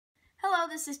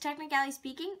this is Tech-nic-Allie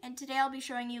speaking, and today I'll be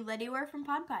showing you LeddyWear from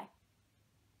PodPie.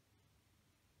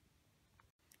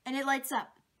 And it lights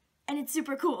up, and it's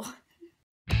super cool.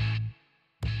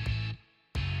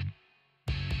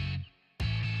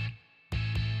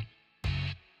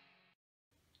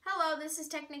 Hello, this is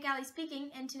Tech-nic-Allie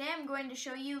speaking, and today I'm going to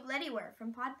show you LeddyWear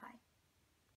from PodPie.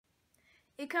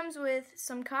 It comes with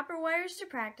some copper wires to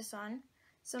practice on,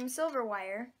 some silver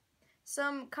wire,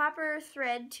 some copper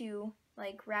thread to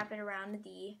wrap it around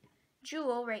the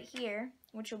jewel right here,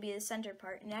 which will be the center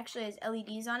part, and it actually has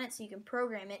LEDs on it so you can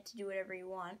program it to do whatever you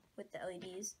want with the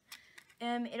LEDs.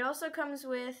 It also comes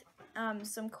with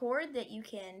some cord that you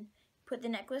can put the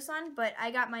necklace on, but I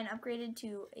got mine upgraded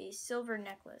to a silver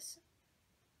necklace.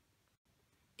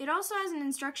 It also has an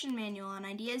instruction manual on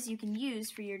ideas you can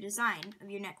use for your design of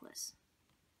your necklace.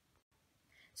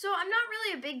 So I'm not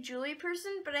really a big jewelry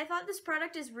person, but I thought this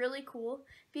product is really cool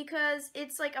because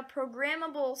it's like a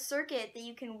programmable circuit that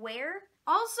you can wear.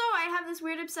 Also, I have this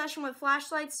weird obsession with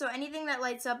flashlights, so anything that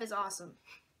lights up is awesome.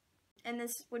 And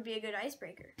this would be a good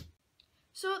icebreaker.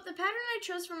 So the pattern I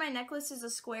chose for my necklace is a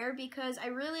square because I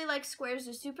really like squares.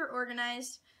 They're super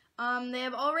organized. They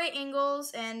have all right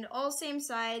angles and all same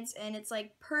sides, and it's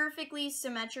like perfectly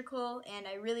symmetrical, and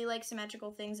I really like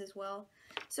symmetrical things as well.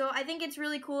 So I think it's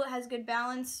really cool, it has good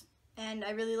balance, and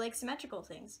I really like symmetrical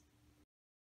things.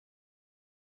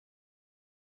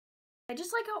 I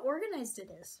just like how organized it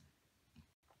is.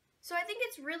 So I think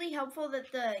it's really helpful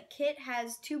that the kit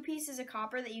has 2 pieces of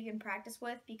copper that you can practice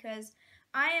with because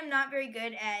I am not very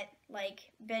good at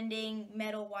bending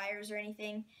metal wires or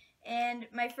anything. And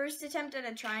my first attempt at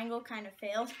a triangle kind of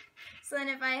failed. So then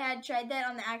if I had tried that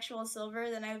on the actual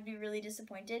silver, then I would be really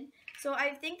disappointed. So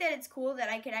I think that it's cool that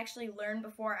I could actually learn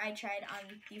before I tried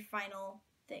on the final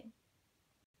thing.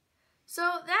 So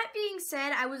that being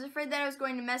said, I was afraid that I was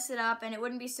going to mess it up and it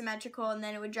wouldn't be symmetrical and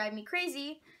then it would drive me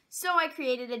crazy. So I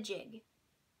created a jig.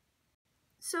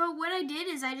 So what I did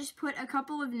is I just put a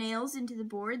couple of nails into the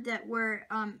board that were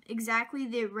exactly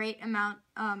the right amount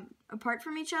apart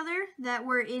from each other that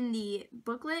were in the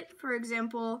booklet. For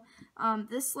example,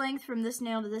 this length from this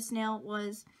nail to this nail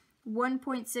was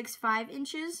 1.65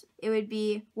 inches. It would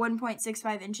be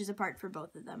 1.65 inches apart for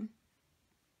both of them.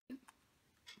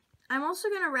 I'm also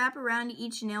going to wrap around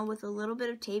each nail with a little bit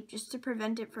of tape just to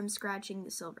prevent it from scratching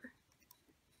the silver.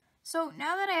 So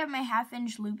now that I have my 1/2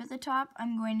 inch loop at the top,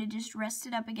 I'm going to just rest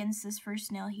it up against this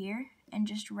first nail here and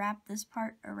just wrap this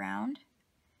part around,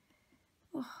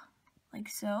 like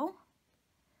so.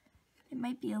 It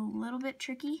might be a little bit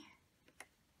tricky,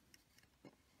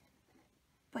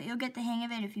 but you'll get the hang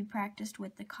of it if you practiced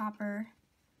with the copper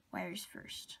wires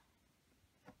first,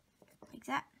 like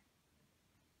that.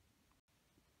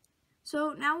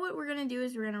 So now what we're going to do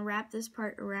is we're going to wrap this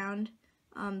part around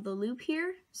the loop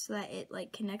here so that it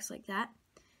connects like that.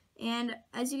 And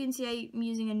as you can see, I'm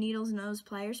using a needles nose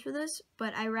pliers for this,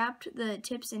 but I wrapped the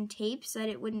tips in tape so that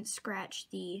it wouldn't scratch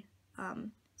the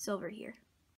silver here.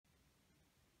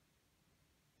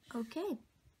 Okay.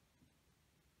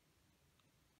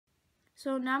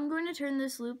 So now I'm going to turn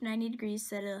this loop 90 degrees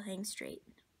so that it'll hang straight.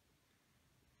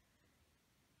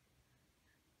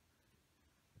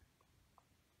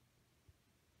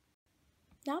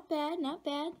 Not bad, not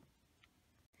bad.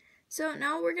 So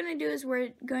now what we're going to do is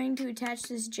we're going to attach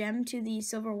this gem to the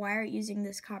silver wire using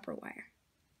this copper wire.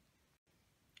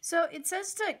 So it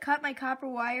says to cut my copper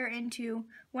wire into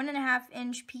 1.5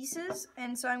 inch pieces,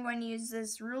 and so I'm going to use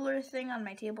this ruler thing on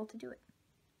my table to do it.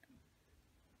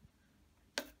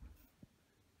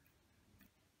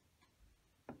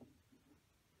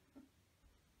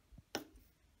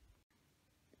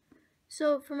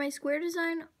 So for my square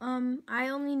design, I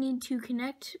only need to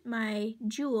connect my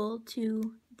jewel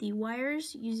to the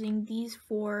wires using these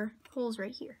 4 holes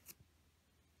right here.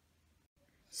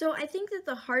 So I think that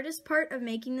the hardest part of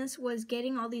making this was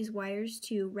getting all these wires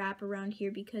to wrap around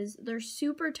here because they're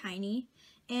super tiny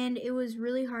and it was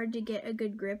really hard to get a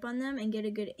good grip on them and get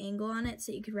a good angle on it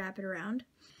so you could wrap it around.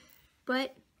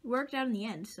 But it worked out in the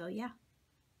end, so yeah.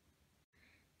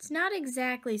 It's not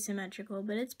exactly symmetrical,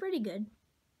 but it's pretty good.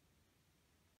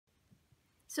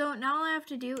 So now all I have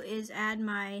to do is add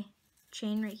my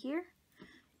chain right here,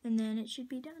 and then it should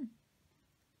be done.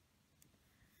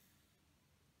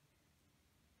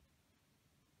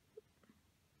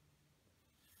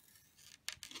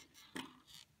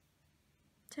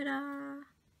 Ta-da!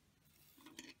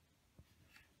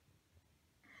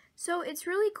 So it's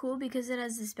really cool because it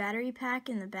has this battery pack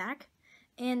in the back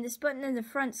and this button in the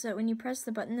front, so that when you press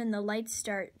the button then the lights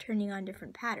start turning on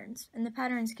different patterns. And the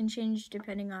patterns can change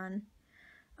depending on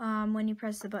when you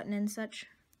press the button and such.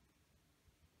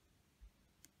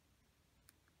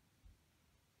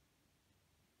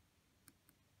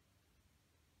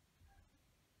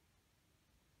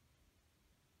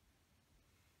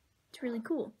 It's really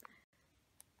cool.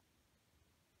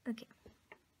 Okay.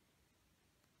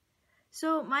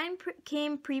 So mine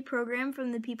came pre-programmed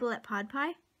from the people at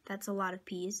PodPie. That's a lot of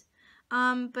P's.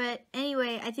 But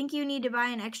anyway, I think you need to buy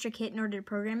an extra kit in order to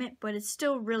program it, but it's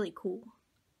still really cool.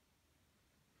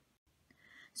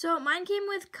 So mine came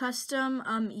with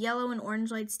custom yellow and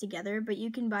orange lights together, but you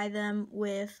can buy them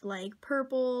with like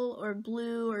purple or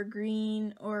blue or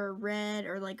green or red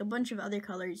or like a bunch of other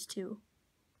colors too.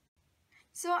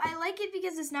 So I like it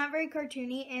because it's not very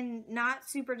cartoony and not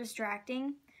super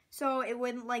distracting, so it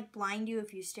wouldn't like blind you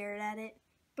if you stared at it.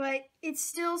 But it's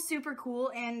still super cool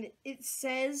and it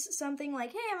says something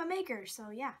like, hey, I'm a maker, so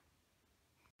yeah.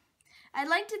 I'd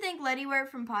like to thank LeddyWear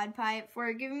from PodPie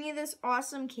for giving me this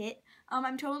awesome kit.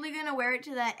 I'm totally going to wear it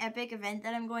to that epic event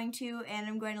that I'm going to, and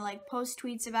I'm going to like post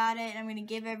tweets about it, and I'm going to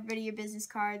give everybody your business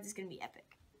cards. It's going to be epic.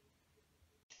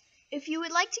 If you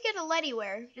would like to get a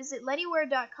LeddyWear, visit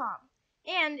LeddyWear.com.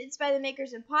 And it's by the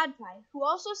makers of PodPie, who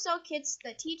also sell kits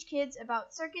that teach kids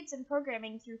about circuits and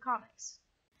programming through comics.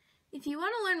 If you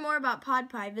want to learn more about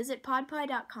PodPie, visit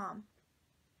podpie.com.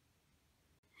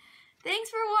 Thanks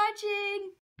for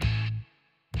watching!